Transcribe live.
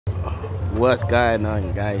What's going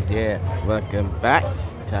on, guys? Yeah, welcome back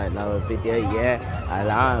to another video. Yeah, and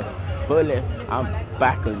I'm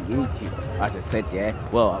back on YouTube. As I said, yeah.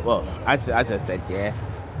 As I said, yeah.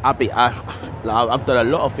 I've done a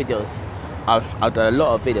lot of videos. I've done a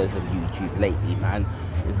lot of videos on YouTube lately, man.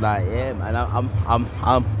 It's like, yeah, man. I'm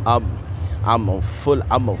on full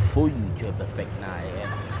YouTube effect now. Yeah,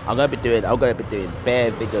 I'm gonna be doing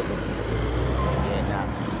bare videos on.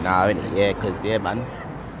 Yeah, cause yeah, man.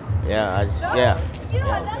 That's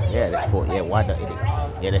for why not innit?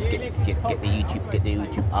 Yeah, let's get the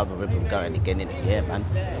YouTube algorithm going again innit? Yeah, man.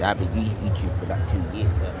 Yeah, I've been using YouTube for like 2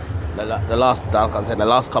 years. The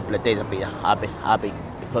last couple of days I've been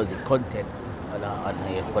posting content on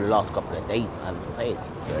here for the last couple of days, man. I'm saying.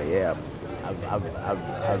 So yeah, I've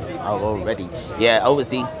already. Yeah,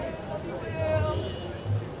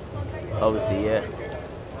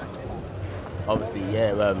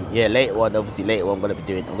 later on, later on, I'm gonna be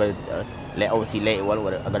doing. Later on,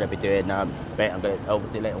 I'm gonna be doing. Later I'm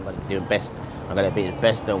gonna be doing best. I'm gonna be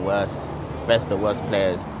best and worst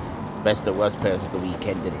players, of the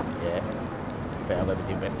weekend. Yeah, I'm gonna be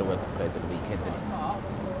doing best and worst players of the weekend.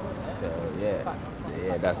 So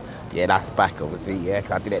that's back obviously. Yeah,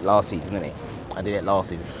 'cause I did it last season,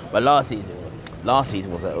 but last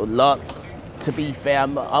season was a lot. To be fair,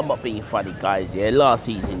 I'm not being funny, guys. Yeah, last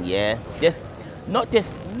season, yeah,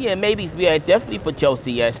 definitely for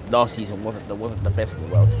Chelsea. Yes, last season wasn't the best in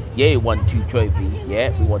the world. Yeah, we won 2 trophies.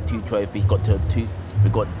 Yeah, we won 2 trophies.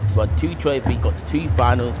 Won 2 trophies. Got to 2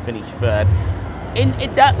 finals. Finished third. In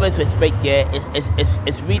that retrospect, yeah,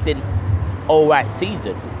 it's really an alright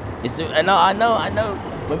season. I know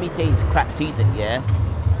when we say it's crap season, yeah,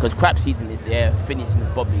 because crap season is finishing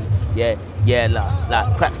probably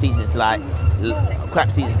like crap season is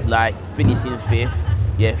like finishing fifth.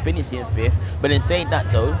 Yeah, finishing fifth. But in saying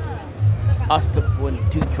that though, us to win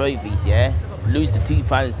 2 trophies, yeah, lose the 2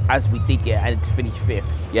 finals as we did, yeah, and to finish fifth,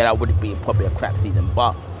 yeah, that wouldn't be probably a crap season.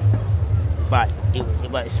 But it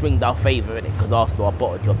swings our favour in it because Arsenal are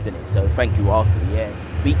bottom jobs in it. So thank you, Arsenal. Yeah,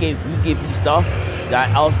 we give you stuff.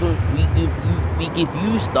 Like Arsenal, we give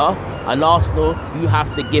you stuff, and Arsenal, you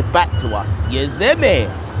have to give back to us. You see me?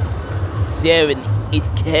 Sharing is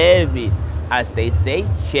caring, as they say.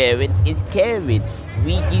 Sharing is caring.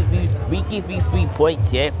 We give you 3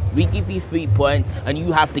 points, yeah. We give you 3 points, and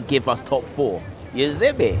you have to give us top 4. You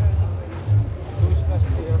see me?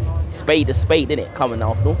 Spade to spade, innit? Come on,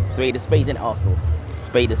 Arsenal. Spade to spade, innit, Arsenal?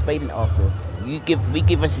 Spade to spade, innit, Arsenal? We give you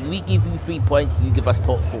 3 points. You give us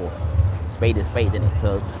top 4. Spade to spade, innit?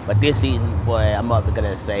 So, but this season, boy, I'm not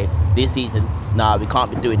gonna say this season. Nah, we can't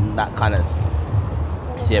be doing that kind of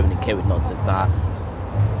sharing and caring nonsense. Nah,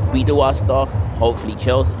 we do our stuff. Hopefully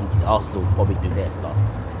Chelsea and Arsenal probably do their stuff.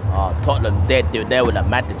 Tottenham, they're with the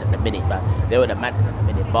madness at the minute, man.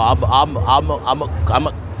 But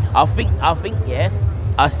I think, yeah.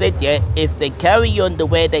 I said, yeah, if they carry on the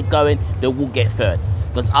way they're going, they will get third.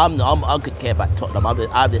 Because I could care about Tottenham.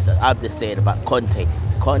 I'm just saying about Conte.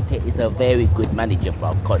 Conte is a very good manager,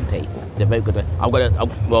 bro. Conte. He's a very good.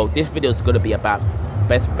 This video is gonna be about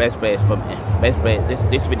best players from best players.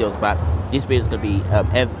 This video is about. This video is gonna be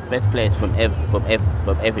best players from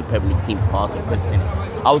every Premier League team past and present.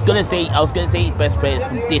 I was gonna say best players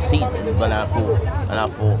from this season, but I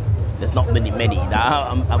thought there's not many.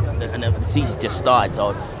 And the season just started,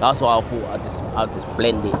 so that's why I thought I'll just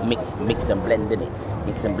blend it, mix and blend in it.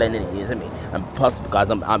 You see me? And plus because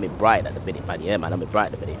I'm in Brighton at the minute, man. Yeah, man, I'm in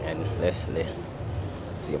Brighton at the minute, and let's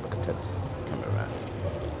see if I can turn this camera around.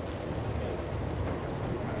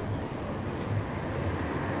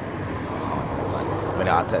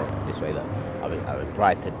 I'll turn it this way. Look, I'm in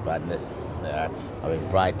Brighton, man. I'm in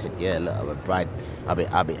Brighton. Yeah, look,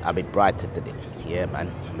 I'm in Brighton today. Yeah,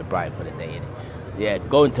 man, I'm in Brighton for the day. Innit? Yeah,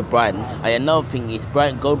 going to Brighton. And another thing is,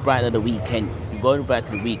 going to Brighton on the weekend. Going to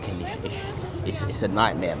Brighton on the weekend it's a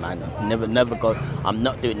nightmare, man. Never go. I'm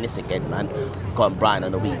not doing this again, man. Going Brighton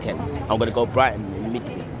on the weekend. I'm gonna go Brighton in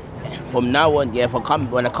midweek. From now on, yeah.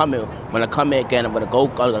 When I come here again, I'm gonna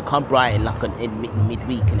come Brighton like in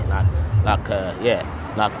midweek, and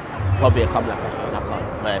like probably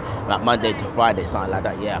like Monday to Friday, something like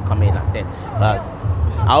that. Yeah, I come in like then.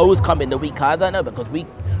 I always come in the week. I don't know because I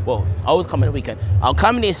always come in the weekend. I'll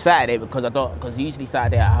come in here Saturday because usually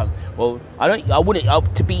Saturday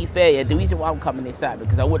to be fair, yeah, the reason why I'm coming here Saturday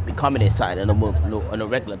because I wouldn't be coming here Saturday on a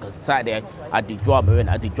regular because Saturday I do drama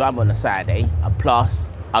on a Saturday, and plus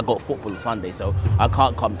I got football Sunday, so I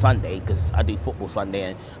can't come Sunday because I do football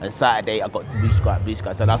Sunday, and Saturday I got blue sky,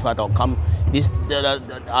 so that's why I don't come.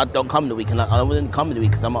 I don't come the weekend. I wasn't coming the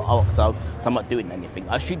week because I'm not doing anything.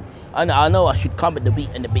 I know I should come in the week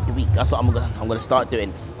in the midweek. That's what I'm gonna start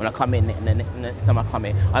doing when I come in. And the next time I come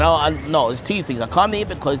in, I know there's two things. I come in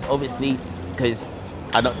because obviously because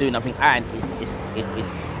I don't do nothing, and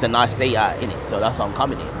it's a nice day out in it. So that's why I'm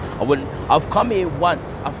coming in. I've come in once.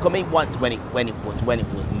 I've come in once when it was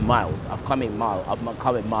mild. I've come in mild. I've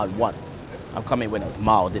come in mild once. I've come in when it was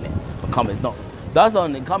mild, innit? But come it's not. That's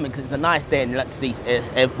only coming because it's a nice day and let's see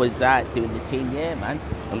if was out doing the team. Yeah, man.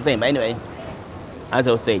 I'm saying, but anyway. As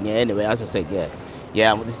I was saying, yeah,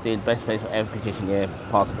 I'm just doing best place for every position, yeah,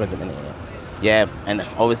 past and present, yeah, and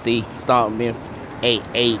obviously starting with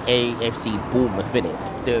AFC Bournemouth, innit?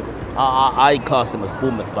 I class them as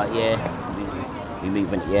Bournemouth, but yeah, we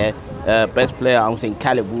moving, yeah. Best player, I'm saying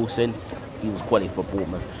Callum Wilson, he was quality for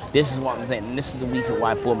Bournemouth. This is what I'm saying, and this is the reason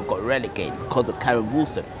why Bournemouth got relegated, because of Callum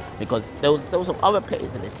Wilson, because there was some other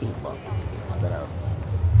players in the team, but I don't know.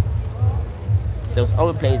 There was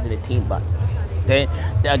other players in the team, but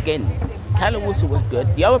again, Callum Wilson was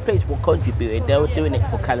good. The other players were contributing. They were doing it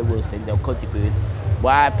for Callum Wilson. They were contributing.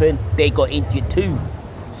 What happened? They got injured too.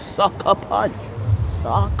 Sucker punch.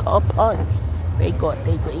 They got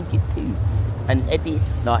injured too. And Eddie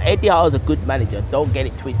Howe's a good manager. Don't get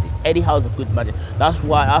it twisted. Eddie Howe's a good manager. That's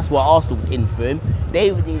why Arsenal was in for him.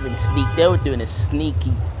 They would even sneak. They were doing a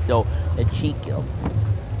cheeky.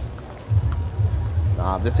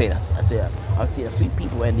 I'm just saying. I've seen a few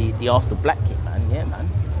people in the Arsenal black kit, man. Yeah, man.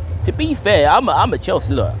 To be fair, I'm a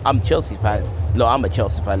Chelsea. Look, I'm a Chelsea fan. Look, I'm a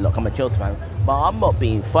Chelsea fan. But I'm not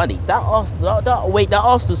being funny. That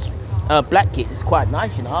Arsenal's black kit is quite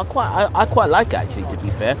nice. You know, I quite like it actually. To be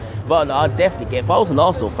fair, but no, I'd definitely get. If I was an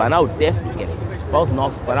Arsenal fan, I would definitely get it. If I was an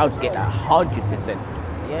Arsenal fan, I would get that 100%.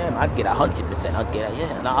 Yeah, man, I'd get that 100%. I'd get that.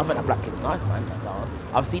 Yeah, no, I think that black kit is nice, man.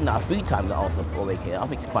 I've seen that a few times at Arsenal already. I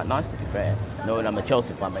think it's quite nice, to be fair. Knowing I'm a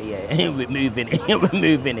Chelsea fan, but yeah, we're moving it. We're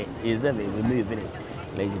moving it. You know what I mean? We're moving it.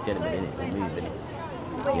 Ladies and gentlemen, innit? We're moving it.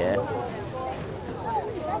 Yeah.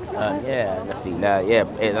 Yeah, let's see. Now, yeah,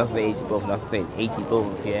 that's the 80 Bournemouth. That's the same. 80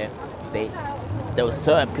 Bournemouth, yeah. There were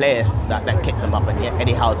certain players that kept them up, and yeah,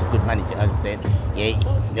 Eddie Howe's a good manager, as I said. Yeah,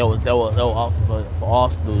 they were asking for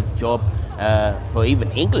Arsenal's job. For even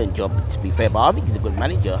England job, to be fair, but I think he's a good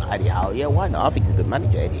manager, Eddie Howe. Yeah, why not? I think he's a good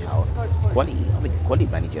manager, Eddie Howe. Quality, I think he's a quality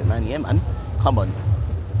manager, man. Yeah, man. Come on.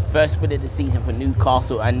 First win of the season for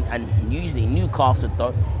Newcastle, and usually Newcastle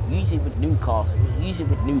don't. Usually with Newcastle,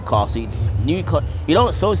 you don't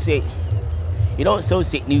associate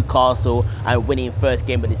Newcastle and winning first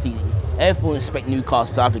game of the season. Everyone expect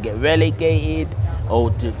Newcastle to either get relegated or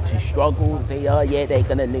to struggle and say, oh yeah, they're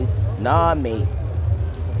gonna lose. Nah, mate.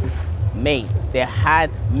 They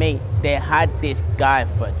had this guy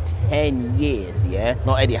for 10 years, yeah?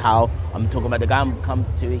 Not Eddie Howe. I'm talking about the guy who come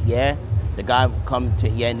to it, yeah? The guy who come to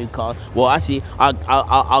it, yeah, Newcastle. Well, actually,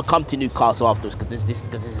 I'll come to Newcastle afterwards because this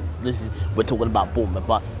is we're talking about Bournemouth.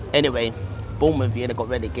 But anyway, Bournemouth, yeah, they got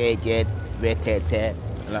relegated, yeah, tear,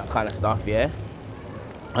 and that kind of stuff, yeah?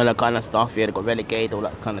 They got relegated, all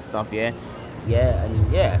that kind of stuff, yeah? Yeah,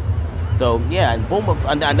 and yeah. So yeah, and Bournemouth,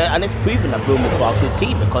 and it's proven that Bournemouth are a good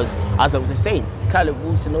team because, as I was just saying, Callum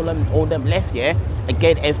Wilson, all them left, yeah.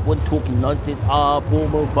 Again, everyone talking nonsense.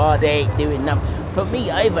 Bournemouth, they doing nothing. For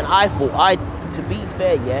me, I thought, to be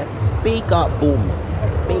fair, yeah, big up Bournemouth,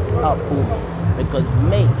 because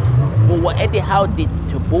mate, for what Eddie Howe did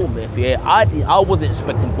to Bournemouth, yeah, I wasn't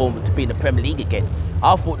expecting Bournemouth to be in the Premier League again.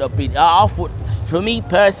 I thought. For me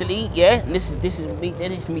personally, yeah, and this is me,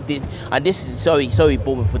 and this is sorry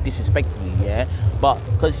Bournemouth for disrespecting you, yeah, but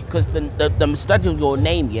because the studying your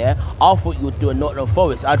name, yeah, I thought you would do a Nottingham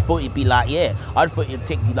Forest. I thought it'd be like, yeah, I thought it'd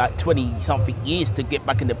take you like 20 something years to get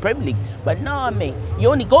back in the Premier League, but nah, mate, you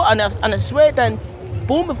only got, and I swear then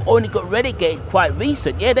Bournemouth only got relegated quite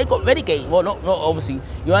recent. Yeah, they got relegated. Well, not obviously.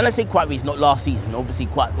 You want to say quite recent, not last season. Obviously,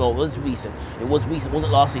 quite well. It was recent. It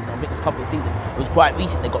wasn't last season. I think it was a couple of seasons. It was quite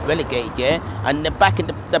recent. They got relegated. Yeah, and they're back in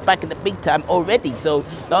the big time already. So, you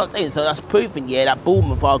know what I'm saying? So that's proving, yeah, that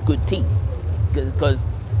Bournemouth are a good team because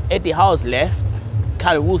Eddie Howe's left.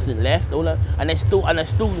 Callum Wilson left, all that, and they're still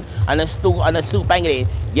banging it.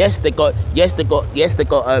 Yes, they got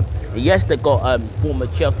former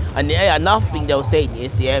Chelsea, and yeah, another thing they were saying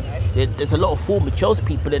is, yeah, there's a lot of former Chelsea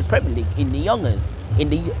people in the Premier League in the youngers,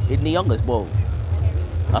 Well,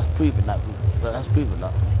 that's proven that. That's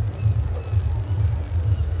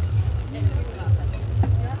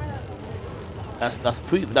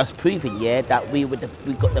proven, yeah, that we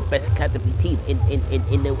got the best academy team in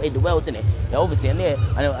the world, isn't it? Yeah, obviously, and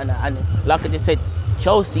like I just said,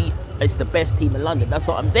 Chelsea is the best team in London. That's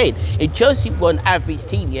what I'm saying. If Chelsea were an average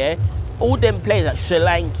team, yeah, all them players like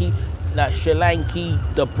Solanke,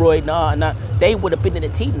 De Bruyne, and that, they would have been in the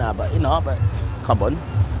team now. But come on,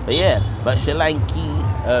 But yeah, but Solanke,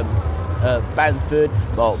 Bamford,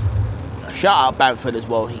 well, shout out Bamford as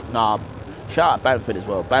well. Shout out Bamford as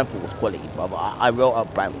well. Bamford was quality, but I wrote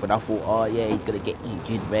up Bamford. I thought, oh yeah, he's gonna get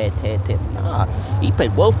injured, rare, tear. Nah, he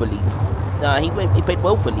played well for Leeds. Nah, he played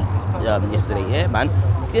well for Leeds yesterday. Yeah, man.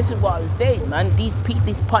 This is what I'm saying, man. These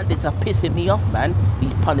pundits are pissing me off, man.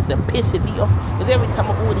 These pundits are pissing me off. Because every time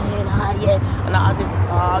I'm all here, and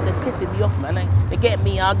they're pissing me off, man. They get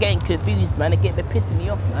me, I'm getting confused, man. They're pissing me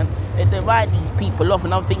off, man. They write these people off,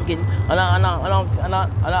 and I'm thinking, and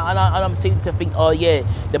I'm seeming to think, oh yeah,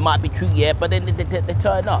 they might be true, yeah, but then they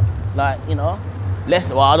turn up, like, you know.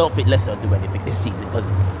 Leicester, well, I don't think Leicester will do anything this season because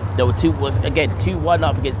there were 2-1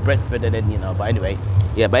 up against Brentford, and then, you know, but anyway,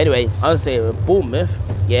 I'm saying Bournemouth,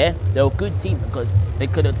 yeah, they're a good team because they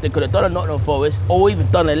could have done a Nottingham Forest or even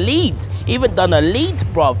done a Leeds,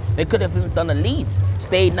 bruv. They could have even done a Leeds,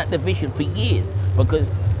 stayed in that division for years because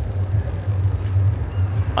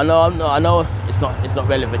I know it's not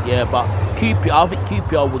relevant, yeah, but I think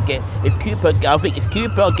QPR will get if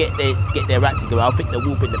QPR get their act together, I think they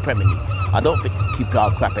will be in the Premier League. I don't think QPR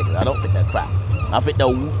are crap. I don't think they're crap. I think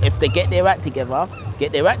if they get their act together,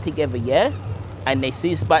 yeah, and they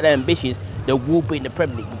see about their ambitions, they will be in the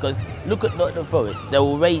Premier League because look at Nottingham Forest. They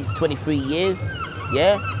will raise 23 years,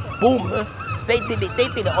 yeah. Bournemouth, they did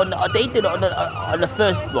it on the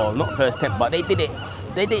first, well, not first attempt, but they did it.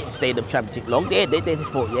 They didn't stay in the championship long. They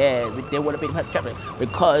just thought, yeah, they want to be the champion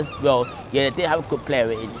because, well, yeah, they did have a good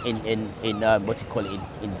player in what you call it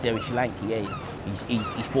in Derek Solanke, yeah.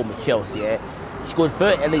 He's former Chelsea, yeah. He scored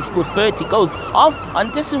 30 goals.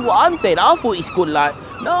 And this is what I'm saying. I thought he scored like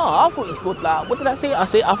what did I say? I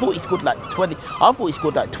thought he scored like 20. I thought he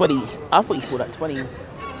scored like 20. I thought he scored like 20.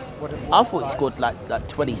 I thought he scored like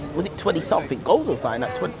 20. Was it 20 something goals or something?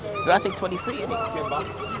 Like 20. Did I say 23? Did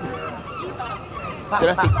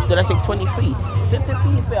I say 23? So to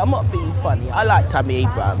be fair, I'm not being funny. I like Tammy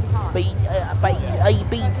Abraham, but are you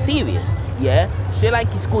being serious? Yeah,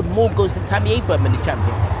 Solanke scored more goals than Tammy Abraham in the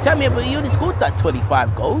championship. Tammy Abraham, he only scored like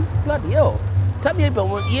 25 goals. Bloody hell. Tammy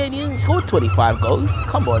Abraham, he only scored 25 goals.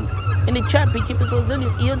 Come on. In the championship, he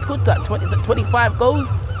only scored like 25 goals.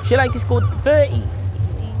 Solanke scored 30.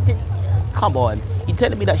 Come on. You're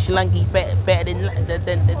telling me that Solanke better than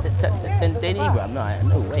Abraham?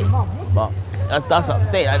 No way. But that's what I'm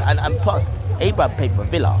saying. And plus, Abraham played for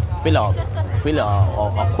Villa. Villa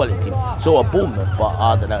are quality. So are Bournemouth, but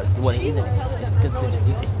I don't know. It's what it is.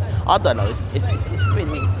 I don't know. It's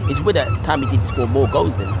with that time he did score more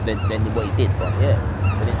goals than what he did. But yeah,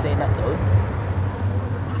 but they're saying that though.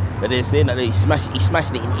 But they're saying that he's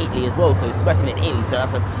smashing it in Italy as well. So he's smashing it in Italy. So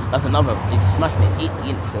that's another. He's smashing it in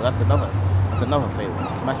Italy. So that's another thing.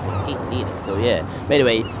 He's smashing it in Italy. So yeah. But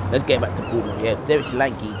anyway, let's get back to Bournemouth. Yeah, Derek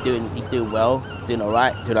Solanke he's doing well, doing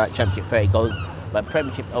alright, doing like championship 30 goals. But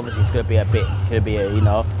Premiership obviously it's gonna be a you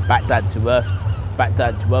know, back down to earth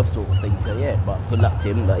sort of thing. So yeah, but good luck to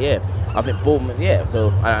him. But yeah, I think Bournemouth, yeah. So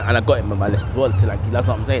and I got him on my list as well, Solanke. That's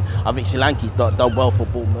what I'm saying. I think Solanke's done well for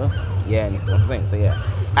Bournemouth. Yeah, and that's what I'm saying. So yeah,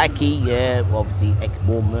 Aki, yeah, well, obviously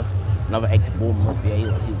ex-Bournemouth, another ex-Bournemouth. Yeah, he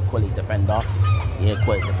was a quality defender. Yeah,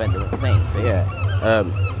 quality defender. What I'm saying. So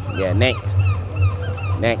yeah, next,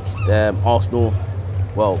 Arsenal.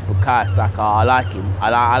 Well, Bukayo Saka, I like him. I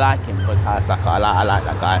like him, Bukayo Saka. I like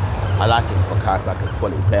that guy. I like him, Bukayo Saka,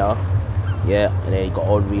 quality player. Yeah, and then you got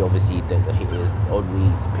Henry, obviously the hitters,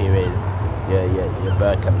 Henry, Perez. Yeah,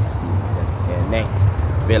 Bergkamp this season. Yeah, next,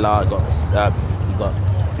 Villa you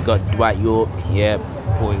got Dwight York. Yeah,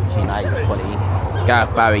 boy, United quality.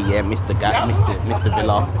 Gareth Barry, yeah, Mr.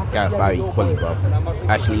 Villa. Gareth Barry, quality, bro.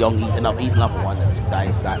 Actually, Young, he's another one that's part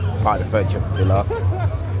of the furniture for Villa.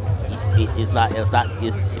 It's like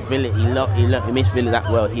Villa. He missed Villa that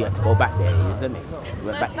well. He had to go back there, isn't it? He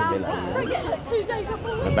went back to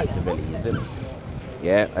Villa. Isn't it?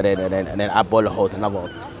 Yeah, and then Abolaho's another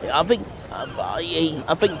one. I think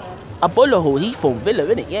Abolaho, he's from Villa,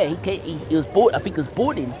 isn't it? Yeah, he was born. I think he was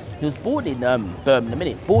born in Birmingham, isn't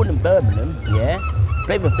it? Born in Birmingham, yeah.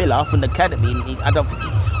 Played for Villa from the academy.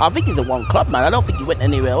 I think he's a one club man. I don't think he went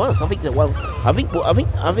anywhere else. I think he's a one club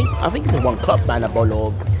man,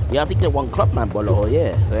 Abolaho. Yeah, I think he's a one club man, Abolaho.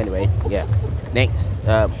 Yeah. So anyway, yeah. Next,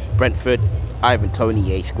 Brentford, Ivan Toney.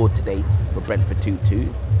 Yeah, he scored today for Brentford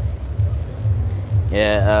 2-2.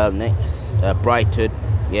 Yeah. Next, Brighton.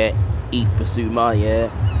 Yeah, Eve Basuma. Yeah.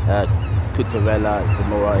 Cucurella,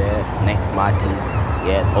 Zamora. Yeah. Next, Martin.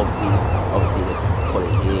 Yeah. Obviously, let's call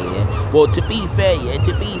it here. Yeah. Well, to be fair, yeah.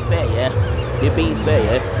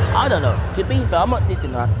 I don't know. To be fair, I'm not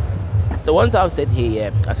dissing that. The ones I've said here,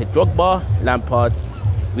 yeah. I said Drogba, Lampard,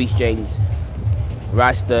 Reece James,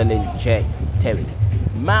 Rice, Sterling, Czech, Terry.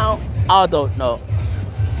 Mount, I don't know.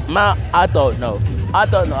 Mount, I don't know. I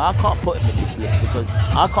can't put him in this list because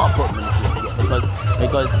I can't put him in this list yet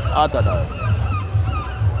because I don't know.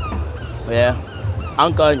 Yeah,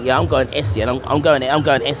 I'm going Essien. I'm going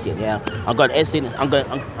Essien. Yeah, I'm going Essien. I'm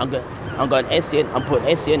going Essien. I'm putting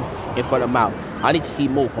Essien in front of Mount. I need to see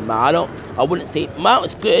more from Mount. I wouldn't say Mount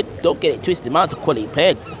is good. Don't get it twisted. Mount's a quality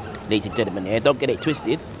player, ladies and gentlemen. Yeah, don't get it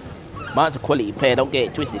twisted. Mount's a quality player. Don't get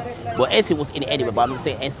it twisted. But Essien was in it anyway. But I'm just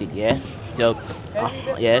saying Essien. Yeah. So,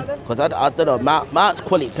 yeah, because I don't know. Mount's a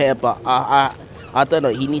quality player, but I don't know.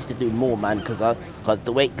 He needs to do more, man. Because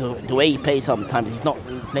the way he plays sometimes, he's not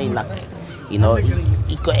playing like. You know,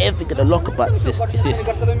 he's got everything in the locker, but it's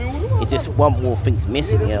just one more thing's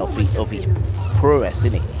missing, yeah, of his prowess,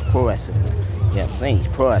 innit? It's prowess, innit? Yeah, I'm saying he's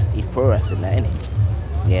prowess in that, innit?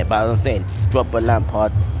 Yeah, but I'm saying Drogba,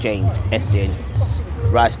 Lampard, James, Essien,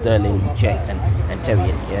 Rice, Sterling, Chase, and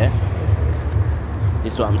Terry, yeah.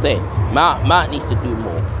 This is what I'm saying. Mount needs to do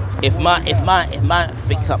more. If Mount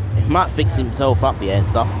fix himself up, yeah, and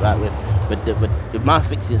stuff like if Mount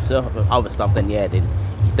fixes himself up with other stuff, then yeah, then.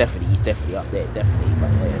 He's definitely up there, definitely.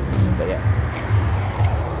 But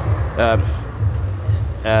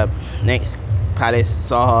yeah. Next, Palace,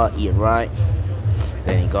 Zaha, Ian Wright.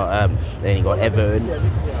 Then he got Everton.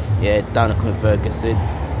 Yeah, Duncan Ferguson,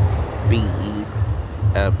 BE,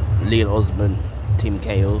 Leon Osman, Tim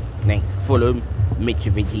Cahill. Next, Fulham,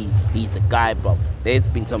 Mitrovic. He's the guy, but there's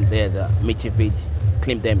been some there that Mitrovic,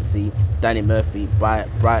 Clint Dempsey, Danny Murphy,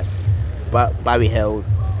 Barry Hells,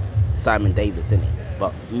 Simon Davis, innit?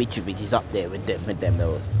 But Mitrovic is up there with them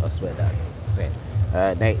those. I swear that.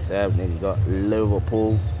 Next, then you got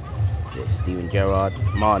Liverpool, Steven Gerrard,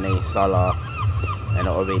 Mane, Salah, and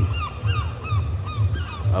Owen.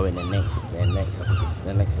 Then next, I think it's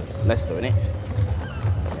the next Leicester, innit?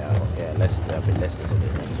 Yeah, Leicester. I think Leicester's on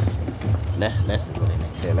it next. Leicester's on it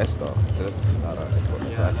next. Yeah, Leicester.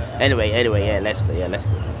 Anyway, yeah, Leicester. Yeah,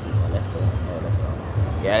 Leicester.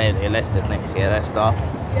 Yeah, Leicester's next. Yeah, Leicester.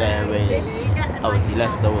 There is obviously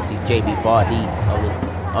Leicester, obviously JB Vardy,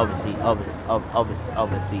 obviously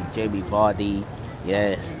JB Vardy,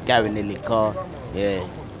 yeah, Gary Lineker, yeah,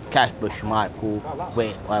 Kasper Schmeichel,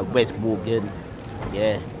 Wes Morgan,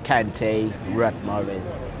 yeah, Kante, Riyad Mahrez,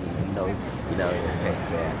 you know,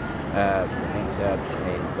 yeah. Next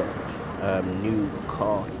up,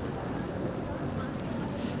 Newcastle.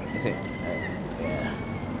 Is it?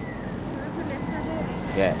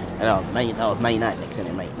 Yeah, Man United next, isn't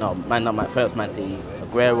it, mate? No, my first Man City.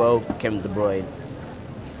 Aguero, Kevin De Bruyne.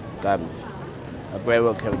 Kevin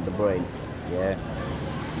De Bruyne. Yeah.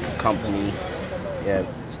 Company. Yeah.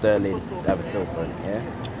 Sterling, David Silva. Yeah.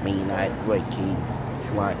 Man United, Roy Keane,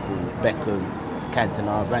 Schmeichel, Beckham,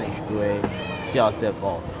 Cantona, Van CR7.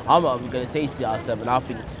 Oh, I'm not going to say CR7.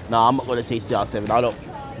 I'm not going to say CR7.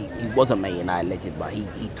 He wasn't Man United legend, but he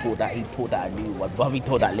taught that a new one, bruv. He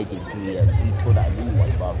taught that legend 3 years. He taught that a new one,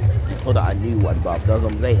 bruv. That's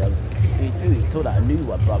what I'm saying. He taught that a new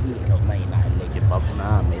one, bruv. He ain't no Man United legend, bruv.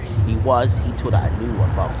 Nah, man. He taught that a new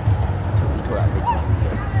one, bruv. He taught that legend 3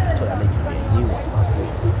 years. He taught that legend 3 years, a new one, bruv.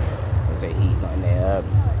 I say he's not in there.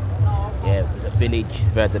 Yeah, the Village,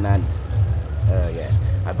 Ferdinand. Yeah,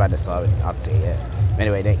 Van der Sar, I'd say, yeah.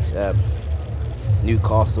 Anyway, next,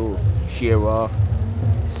 Newcastle, Shearer,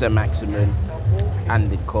 Sir Maximin,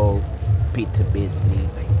 Andy Cole, Peter Beardsley,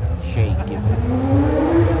 Shay Giffen.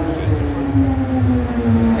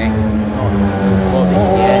 Next,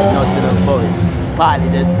 Nottingham Forest. Partly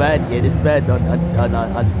there's bird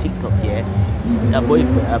on TikTok, yeah. A boy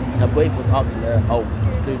was asking her,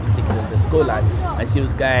 the scoreline, and she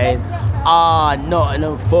was going,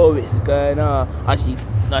 Nottingham Forest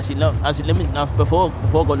going,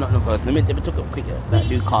 before going Nottingham Forest, let me talk up quicker, like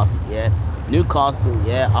Newcastle, yeah. Newcastle,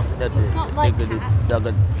 yeah, I think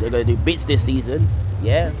they're gonna do bits this season,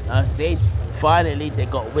 yeah. I said finally they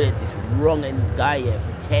got rid of this wronging guy, yeah,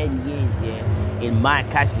 for 10 years, yeah, in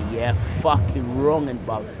Mike Ashley, yeah, fucking wronging,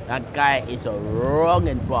 bruv. That guy is a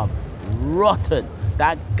wronging, bruv, rotten.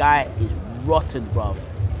 That guy is rotten, bruv.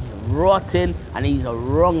 He's rotten and he's a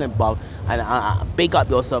wronging, bruv. And big up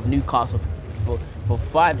yourself, Newcastle, for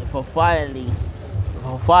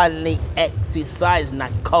finally exercising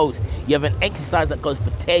that coast. You have an exercise that goes for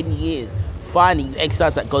 10 years. Finally, you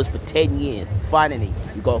exercise that goes for 10 years. Finally,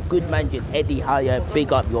 you got a good manager, Eddie Howe.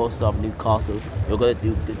 Big up yourself, Newcastle. You're gonna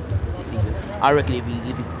do good this season. I reckon if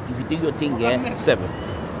you do your thing, yeah, 7.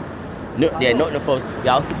 No, yeah, not the first.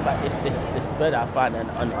 Yeah, I was thinking about this bird I found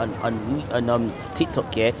on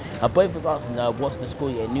TikTok, yeah. I both was asking what's the score,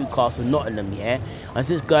 yeah, Newcastle, Nottingham, yeah. I was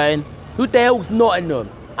just going, who the hell's Nottingham?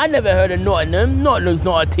 I never heard of Nottingham. Nottingham's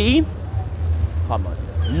not a team. Come on.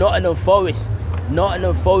 Nottingham Forest,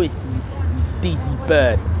 DC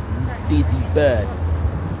Bird. Dizzy Bird.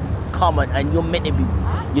 Come on, and you're meant to be.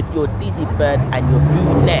 You're Dizzy Bird and you're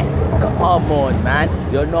brunette. Come on, man.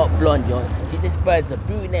 You're not blonde. This bird's a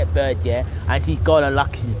brunette bird, yeah, and she's gone and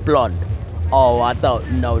like she's blonde. Oh, I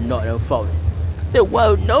don't know, Nottingham Forest. They're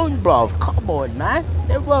well known, bruv. Come on, man.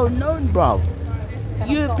 They're well known, bruv.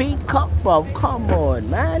 European Cup, bruv. Come on,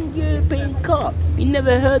 man. European Cup. You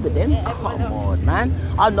never heard of them? Come on, man.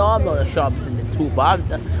 I know I'm not the sharpest in the tool, but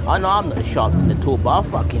I know I'm not the sharpest in the tool, but I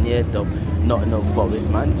fucking hear them. Nottingham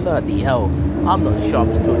Forest, man. Bloody hell. I'm not the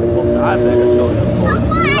sharpest tool in the box. I've heard of Nottingham Forest.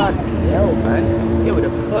 Bloody hell, man. It would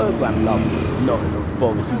have programmed love. Nottingham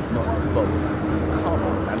Forest. Who's Nottingham Forest? Come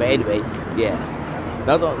on, man. But anyway, yeah.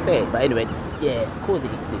 That's what I'm saying. But anyway, yeah, of course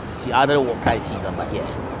it exists. I don't know what planet she's on, but yeah.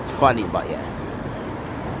 It's funny, but yeah.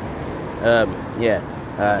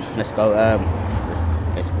 Let's go.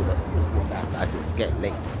 Let's walk down, guys. It's getting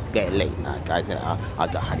late. It's getting late now, guys. I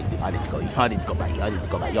need to go back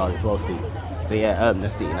yard as well soon. So yeah,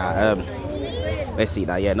 let's see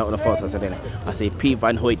now. Yeah, not on the first. I say Pete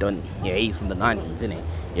Van Hooydonk. Yeah, he's from the 90s, isn't it?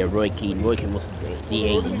 Yeah, Roy Keane was the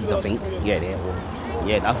 80s, I think. Yeah,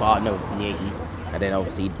 that's what I know from the 80s. And then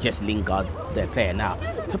obviously Jesse Lingard, they're playing now.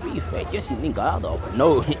 To be fair, Jesse Lingard, I don't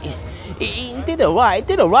know. He did alright. He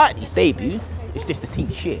did alright his debut. It's just the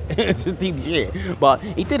team shit. It's the team shit. But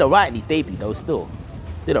he did alright in his debut though. Still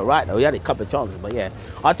did alright though. He had a couple of chances, but yeah,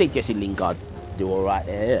 I'll take Jesse Lingard do alright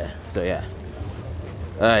there. Yeah. So yeah.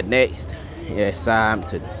 Next, yeah,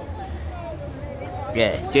 Southampton.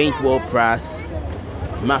 Yeah, James Ward-Prowse,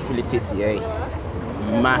 Matthew Le Tissier,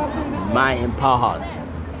 Martin Pahas.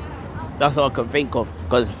 That's all I can think of,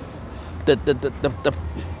 because the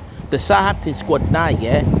Southampton squad now,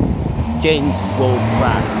 yeah, James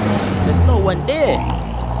Ward-Prowse. There's no one there.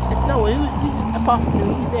 There's no one who's apart from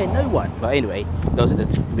who's there. No one. But anyway, those are the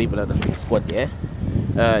people of the squad there.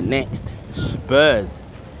 Next, Spurs,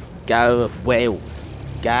 Gareth Wales,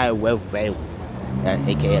 aka Gareth Bale.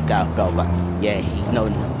 But yeah, he's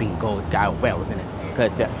known as being called Gareth Wales, isn't it?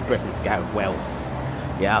 Because that's expression is Gareth Wales.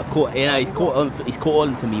 Yeah, he's caught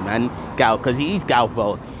on to me, man. Gal, because he's Gareth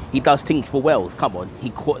Wales. He does things for Wales. Come on,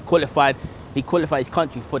 he qualified his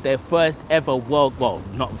country for their first ever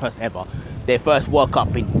their first World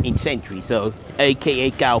Cup in century. So,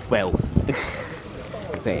 aka Gareth Wales.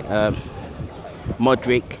 Saying,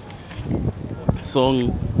 Modric,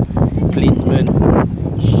 Song, Klinsmann,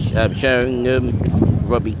 Sheringham,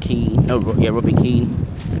 Robbie Keane,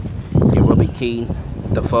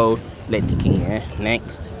 Defoe. Ledley King, yeah.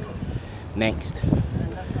 Next,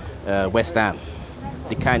 West Ham,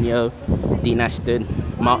 Di Canio, Dean Ashton,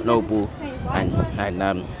 Mark Noble, and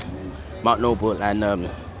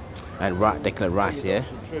Declan Rice, yeah.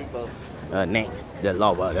 Next, the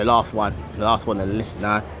last one on the list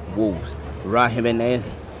now, Wolves, Raheem Jimenez,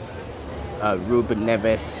 Ruben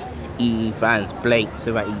Neves, Evans Blake,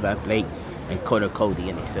 and Connor Cody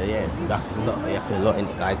in it. So yeah, that's a lot in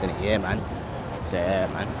it, guys, in it, yeah, man. So yeah,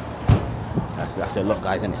 man. That's a lot,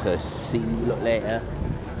 guys, and so see you lot later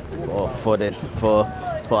for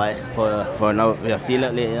another. See you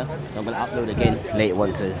lot later. I'm gonna upload again later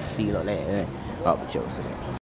on, so see you lot later. Up,